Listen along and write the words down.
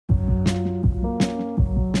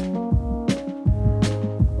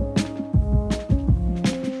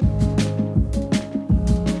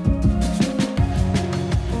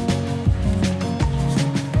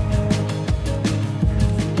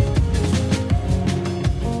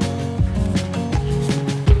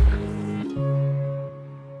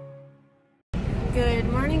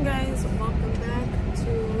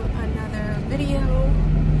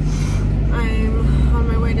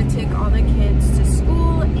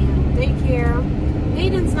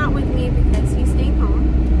Hayden's not with me because he's staying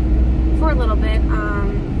home for a little bit.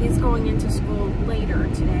 He's going into school later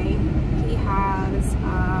today. He has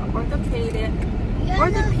orthopedic.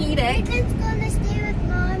 Hayden's gonna stay with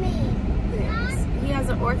mommy. Yes, he has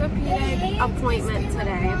an orthopedic appointment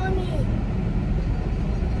today.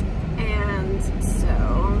 And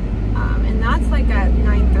so, and that's like at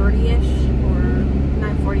 9:30ish or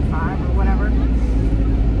 9:45 or whatever.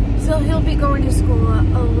 So he'll be going to school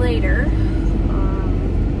later.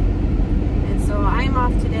 And so I'm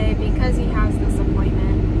off today because he has this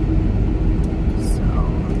appointment. So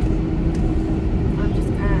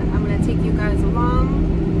I'm gonna take you guys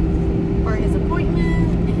along for his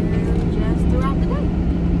appointment and just throughout the day.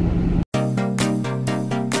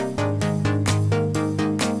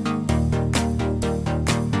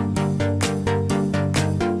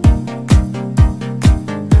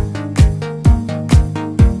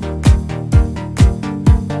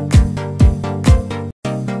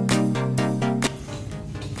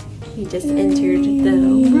 You just entered the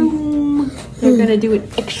room. They're gonna do an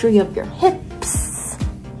X-ray of your hips.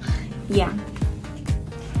 Yeah.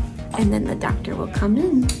 And then the doctor will come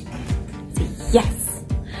in. Say, yes.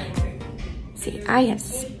 See, I have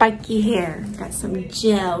spiky hair. Got some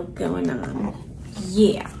gel going on.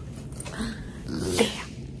 Yeah. Yeah.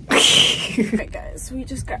 Alright guys, we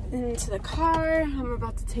just got into the car.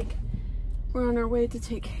 We're on our way to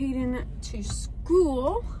take Hayden to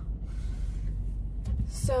school.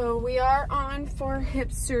 So we are on for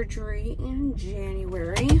hip surgery in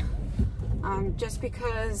January, just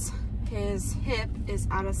because his hip is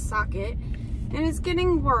out of socket and it's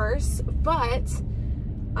getting worse, but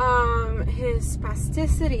his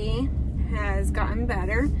spasticity has gotten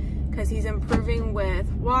better because he's improving with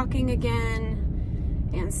walking again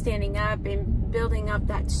and standing up and building up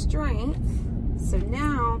that strength. So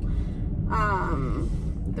now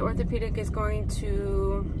the orthopedic is going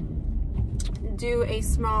to do a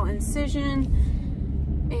small incision,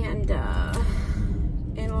 and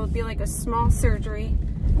it'll be like a small surgery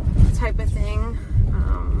type of thing,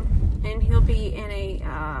 and he'll be in a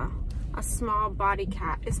small body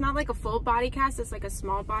cast. It's not like a full body cast, it's like a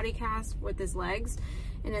small body cast with his legs,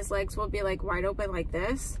 and his legs will be like wide open like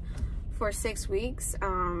this for 6 weeks.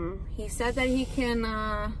 He said that he can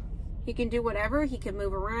do whatever. He can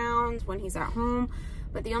move around when he's at home,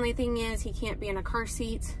 but the only thing is he can't be in a car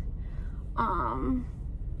seat.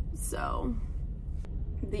 So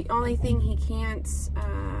the only thing he can't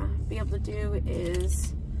be able to do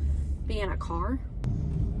is be in a car.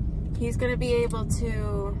 He's gonna be able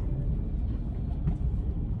to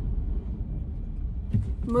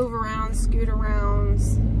move around, scoot around,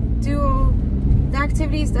 do the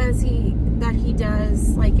activities that he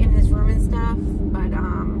does like in his room and stuff, but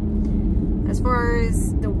as far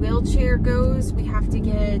as the wheelchair goes, we have to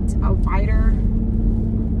get a wider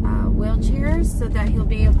wheelchair so that he'll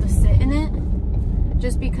be able to sit in it,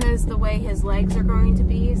 just because the way his legs are going to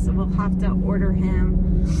be. So we'll have to order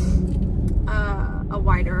him a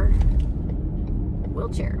wider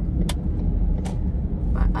wheelchair.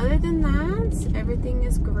 But other than that, everything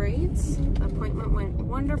is great. The appointment went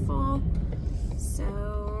wonderful.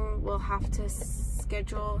 So we'll have to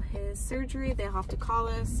schedule his surgery. They'll have to call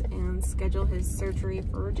us and schedule his surgery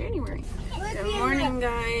for January. Good morning,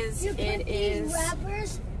 guys. It is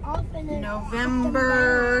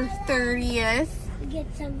November 30th,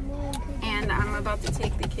 and I'm about to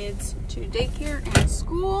take the kids to daycare and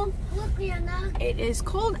school. It is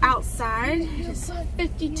cold outside. It is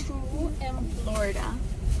 52 in Florida.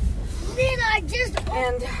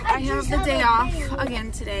 And I have the day off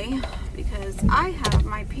again today because I have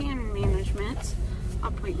my pain management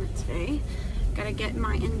appointment today. Gotta get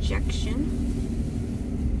my injection.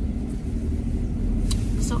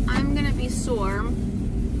 So I'm gonna be sore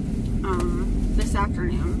this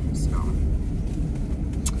afternoon, so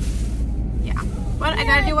yeah, but I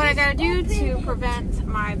gotta do what I gotta do to prevent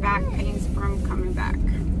my back pains from coming back.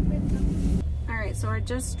 Alright, so I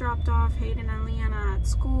just dropped off Hayden and Leanna at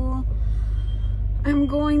school. I'm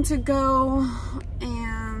going to go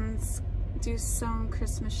and do some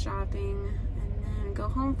Christmas shopping and then go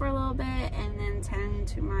home for a little bit and then tend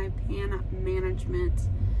to my pain management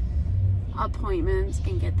appointment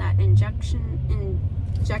and get that injection.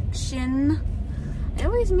 I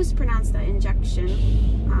always mispronounce that injection.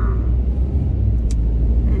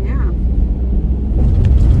 And yeah.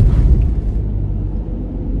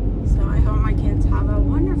 So I hope my kids have a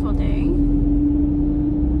wonderful day.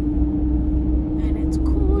 And it's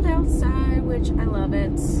cold outside, which I love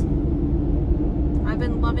it. I've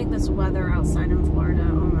been loving this weather outside in Florida.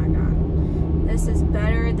 Oh my god. This is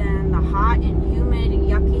better than the hot and humid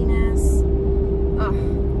yuckiness.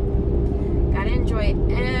 Ugh. Gotta enjoy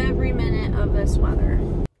enjoy every minute of this weather.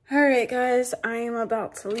 All right, guys, I am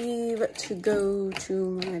about to leave to go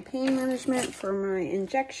to my pain management for my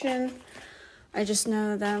injection. I just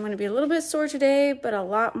know that I'm going to be a little bit sore today, but a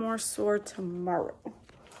lot more sore tomorrow.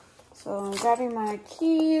 So I'm grabbing my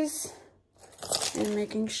keys and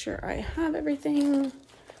making sure I have everything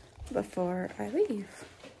before I leave.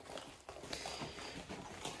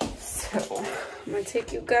 So I'm going to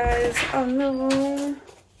take you guys along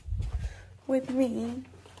with me.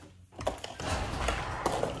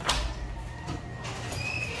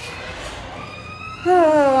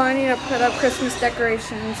 Oh, I need to put up Christmas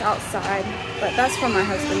decorations outside, but that's for my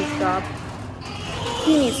husband's job.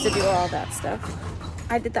 He needs to do all that stuff.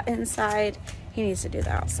 I did that inside. He needs to do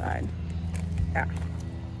the outside. Yeah.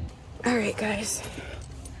 All right, guys.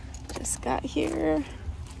 Just got here.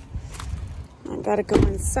 I gotta go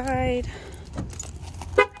inside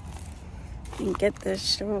and get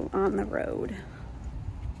this show on the road.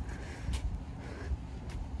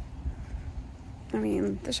 I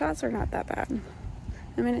mean, the shots are not that bad.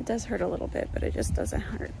 I mean, it does hurt a little bit, but it just doesn't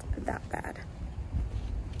hurt that bad.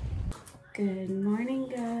 Good morning,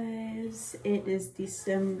 guys. It is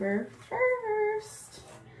December 1st.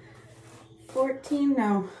 13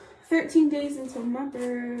 days until my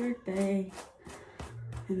birthday.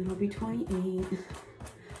 And it'll be 28.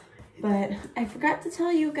 But I forgot to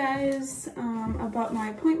tell you guys about my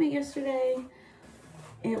appointment yesterday.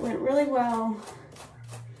 It went really well.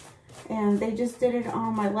 And they just did it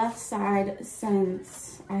on my left side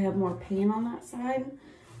since I have more pain on that side.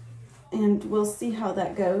 And we'll see how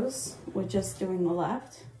that goes with just doing the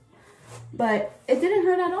left. But it didn't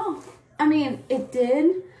hurt at all. I mean, it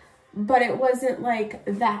did, but it wasn't like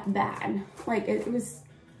that bad. Like it was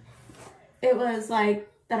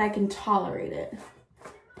like that I can tolerate it.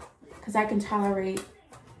 Because I can tolerate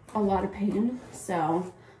a lot of pain.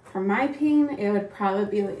 So for my pain, it would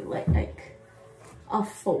probably be like a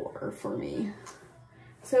 4 for me.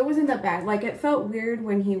 So it wasn't that bad. Like, it felt weird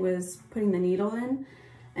when he was putting the needle in,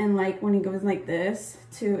 and like when he goes like this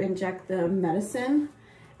to inject the medicine,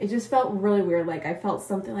 it just felt really weird. Like I felt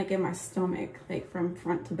something like in my stomach, like from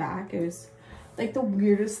front to back. It was like the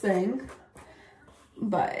weirdest thing.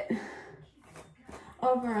 But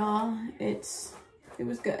overall, it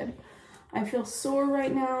was good. I feel sore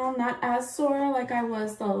right now, not as sore like I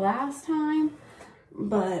was the last time,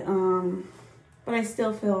 but I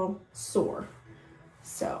still feel sore.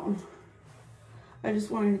 So I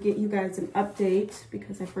just wanted to get you guys an update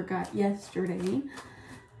because I forgot yesterday.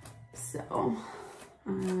 So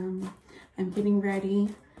I'm getting ready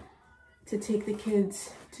to take the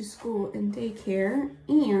kids to school and daycare,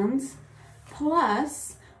 and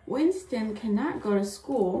plus Winston cannot go to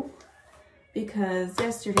school because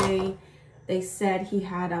yesterday they said he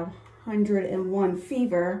had 101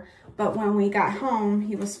 fever, but when we got home,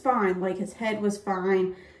 he was fine. Like, his head was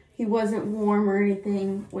fine. He wasn't warm or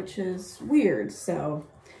anything, which is weird. So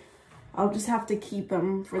I'll just have to keep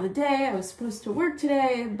him for the day. I was supposed to work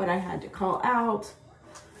today, but I had to call out.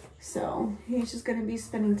 So he's just gonna be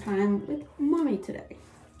spending time with mommy today.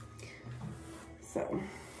 So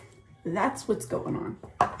that's what's going on.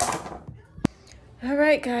 All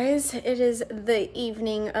right, guys, it is the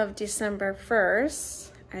evening of December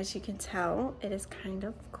 1st. As you can tell, it is kind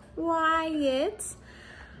of quiet.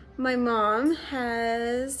 My mom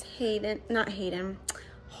has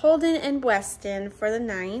Holden and Weston for the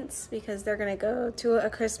night because they're gonna go to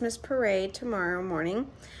a Christmas parade tomorrow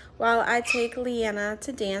morning, while I take Leanna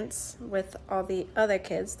to dance with all the other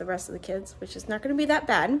kids, the rest of the kids, which is not gonna be that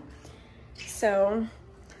bad. So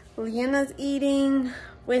Leanna's eating,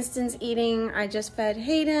 Winston's eating. I just fed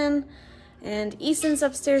Hayden, and Easton's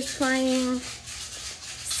upstairs playing.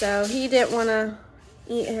 So he didn't want to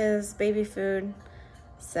eat his baby food,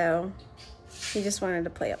 so he just wanted to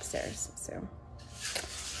play upstairs. So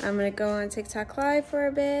I'm gonna go on TikTok live for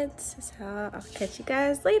a bit, so I'll catch you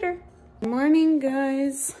guys later. Good morning,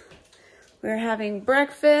 guys. We're having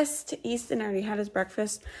breakfast. Easton already had his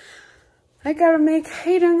breakfast. I gotta make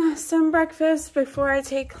Hayden some breakfast before I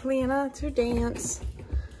take Leanna to dance,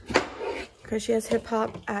 because she has hip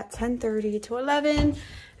hop at 10:30 to 11.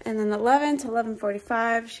 And then 11 to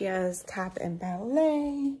 11:45, she has tap and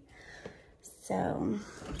ballet. So,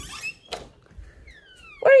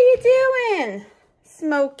 what are you doing,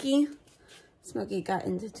 Smokey? Smokey got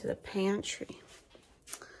into the pantry.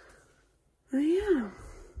 Oh, yeah.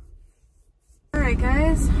 All right,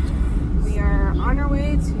 guys. We are on our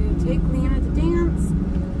way to take Leanna to dance.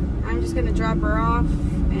 I'm just going to drop her off,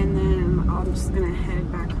 and then I'm just going to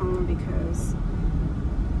head back home because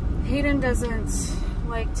Hayden doesn't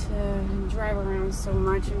like to drive around so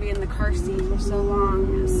much and be in the car seat for so long,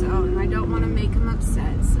 and I don't want to make him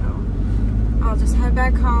upset. So I'll just head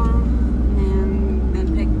back home and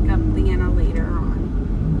then pick up Leanna later on.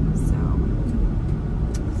 So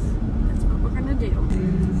that's what we're gonna do.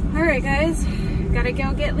 All right, guys, gotta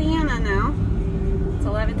go get Leanna now. It's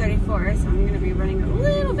 11:34, so I'm gonna be running a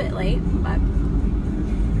little bit late, but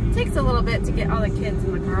it takes a little bit to get all the kids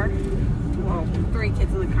in the car. Well, 3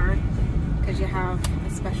 kids in the car, because you have a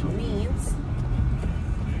special needs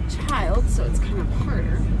child, so it's kind of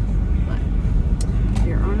harder. But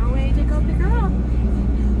we're on our way to go pick her up.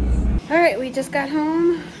 All right, we just got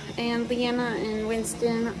home, and Leanna and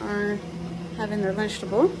Winston are having their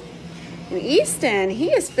vegetable. And Easton, he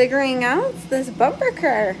is figuring out this bumper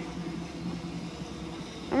car.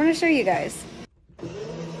 I'm gonna show you guys.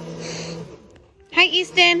 Hi,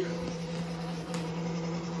 Easton.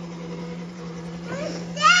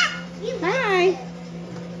 Hi.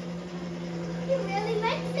 You really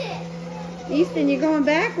liked it. Easton, you're going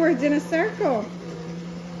backwards in a circle.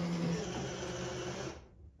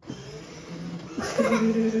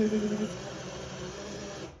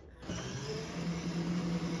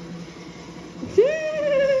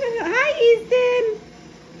 Hi, Easton.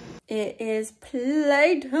 It is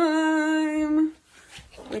playtime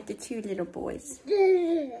with the 2 little boys.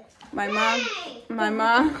 My mom.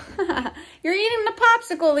 You're eating the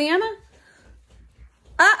popsicle, Leanna.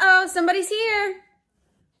 Uh-oh, somebody's here.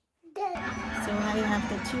 So I have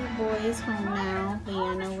the 2 boys home now.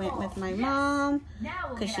 Leanna went with my mom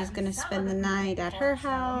because she's going to spend the night at her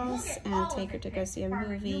house and take her to go see a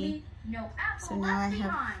movie. So now I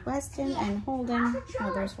have Weston and Holden.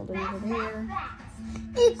 Oh, there's Holden over there.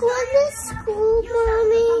 You going to school,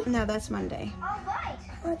 Mommy? No, that's Monday.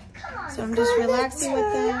 So I'm just relaxing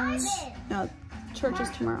with them. No, church is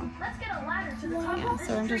tomorrow. Yeah,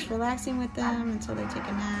 so I'm just relaxing with them until they take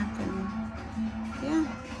a nap, and yeah.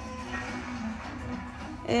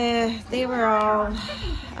 They were all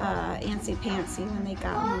antsy-pantsy when they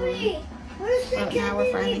got home. But now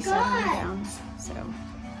we're finally settling down, so.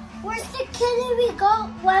 Where's the candy we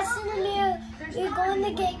got? Weston and me, we're going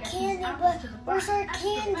to get candy, but where's our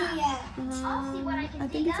candy at? I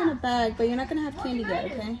think it's in a bag, but you're not going to have candy yet,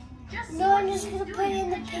 okay? No, I'm just going to put it in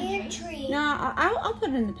the pantry. No, I'll put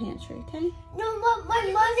it in the pantry, okay? No, but my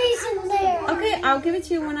money's in there. Okay, I'll give it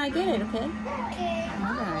to you when I get it, okay? Okay.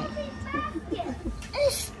 All right.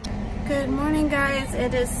 Good morning, guys.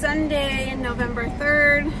 It is Sunday, November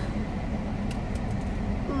 3rd.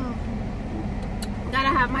 Gotta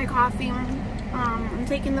have my coffee. I'm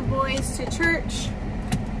taking the boys to church.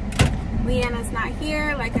 Leanna's not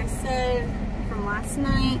here, like I said from last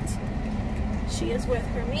night. She is with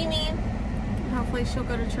her Mimi. Hopefully she'll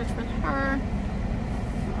go to church with her.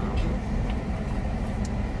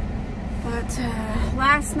 But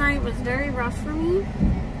last night was very rough for me.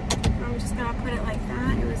 I'm just gonna put it like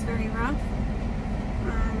that. It was very rough.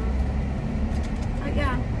 But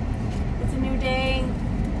yeah, it's a new day,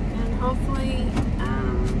 and hopefully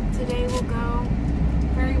today will go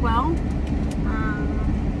very well.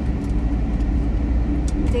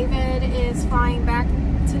 David is flying back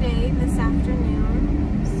today, this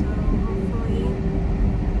afternoon, so hopefully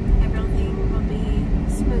everything will be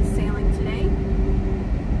smooth sailing today.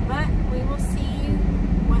 But we will see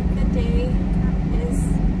what the day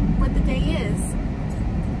is.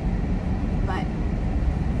 But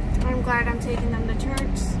I'm glad I'm taking them to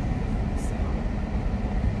church.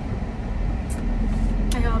 So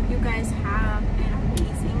I hope you guys have an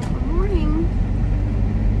amazing morning.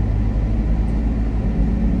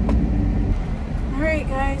 Alright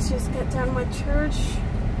guys, just got done with church.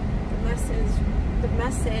 The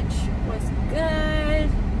message was good.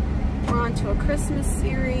 We're on to a Christmas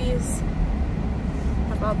series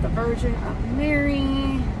about the Virgin of Mary,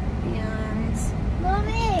 and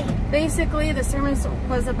Mommy. basically the sermon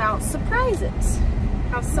was about surprises.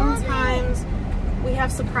 How sometimes we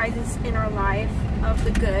have surprises in our life of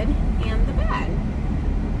the good and the bad.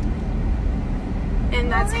 And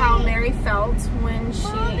that's how Mary felt when she...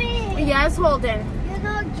 Mommy. Yes, Holden. You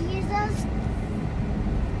know Jesus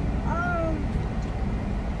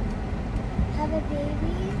have a baby?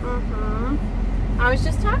 I was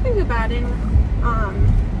just talking about it.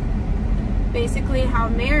 Basically how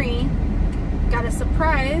Mary got a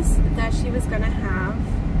surprise that she was going to have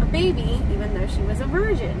a baby even though she was a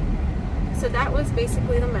virgin. So that was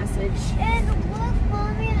basically the message And look,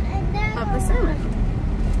 Mommy, and then of the sermon.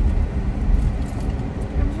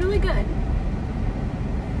 It was really good.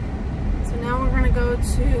 So now we're going to go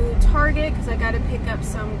to Target because I got to pick up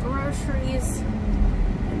some groceries,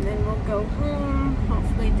 and then we'll go home.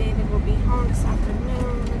 Hopefully David will be home this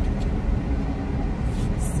afternoon.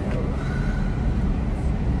 So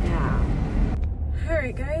yeah.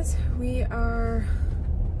 Alright guys, we are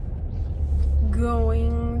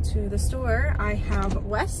going to the store. I have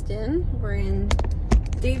Weston. We're in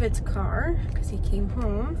David's car because he came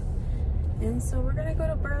home. And so we're gonna go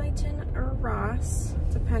to Burlington or Ross,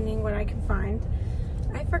 depending what I can find.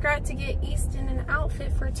 I forgot to get Easton an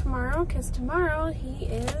outfit for tomorrow because tomorrow he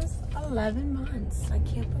is 11 months. I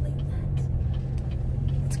can't believe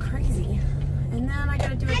that. It's crazy. And then I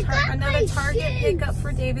gotta do another Target pickup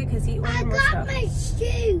for David because he ordered more stuff. I got my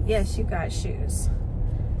shoes. Yes, you got shoes.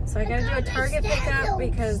 So I gotta do a Target pickup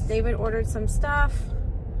because David ordered some stuff.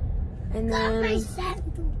 And then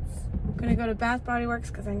I'm gonna go to Bath Body Works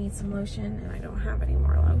because I need some lotion and I don't have any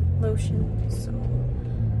more lotion. So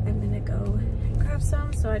I'm gonna go and grab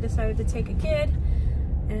some. So I decided to take a kid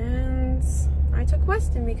and I took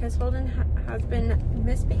Weston because Holden has been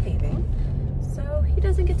misbehaving. So he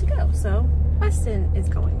doesn't get to go. So Weston is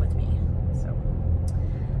going with me. So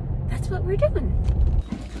that's what we're doing.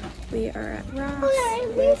 We are at Ross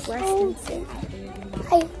with Weston.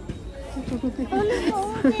 Hi.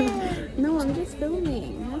 No, I'm just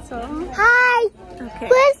filming. That's all. Hi. Okay.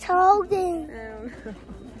 Where's Holden?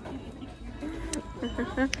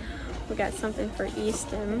 We got something for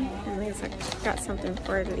Easton, and we got something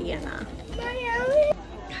for Leanna.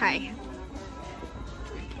 Hi.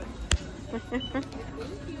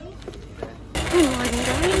 Good morning,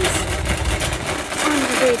 guys. On the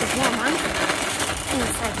way to Walmart.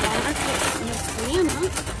 Inside Walmart with Miss Leanna.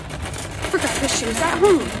 Forgot her shoes at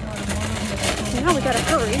home. Now we gotta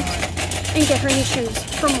hurry and get her new shoes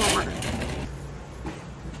from Walmart.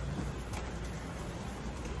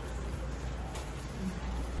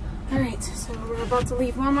 Alright, so we're about to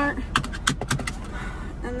leave Walmart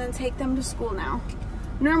and then take them to school now.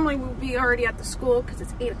 Normally we'll be already at the school because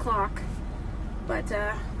it's 8 o'clock. But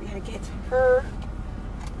we gotta get her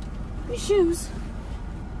new shoes.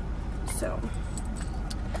 So,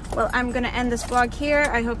 well, I'm gonna end this vlog here.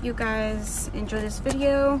 I hope you guys enjoy this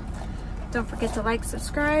video. Don't forget to like,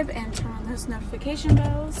 subscribe, and turn on those notification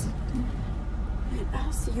bells. And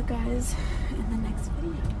I'll see you guys in the next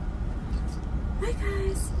video. Bye,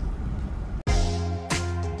 guys.